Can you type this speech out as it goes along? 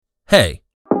Hey,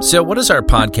 so what is our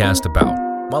podcast about?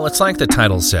 Well, it's like the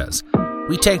title says.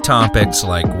 We take topics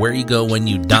like where you go when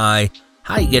you die,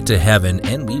 how you get to heaven,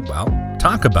 and we,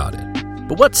 talk about it.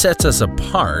 But what sets us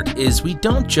apart is we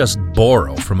don't just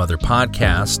borrow from other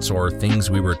podcasts or things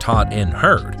we were taught and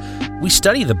heard. We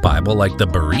study the Bible like the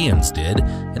Bereans did,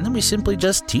 and then we simply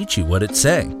just teach you what it's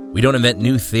saying. We don't invent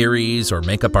new theories or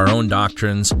make up our own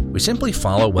doctrines. We simply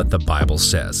follow what the Bible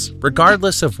says,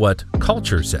 regardless of what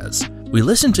culture says. We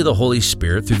listen to the Holy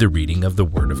Spirit through the reading of the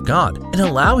Word of God and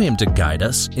allow Him to guide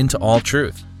us into all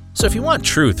truth. So if you want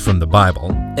truth from the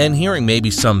Bible and hearing maybe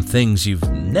some things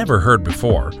you've never heard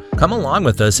before, come along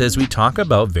with us as we talk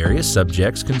about various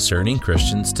subjects concerning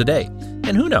Christians today.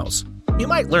 And who knows, you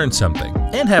might learn something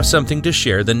and have something to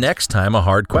share the next time a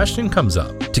hard question comes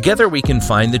up. Together we can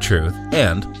find the truth,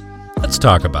 and let's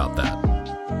talk about that.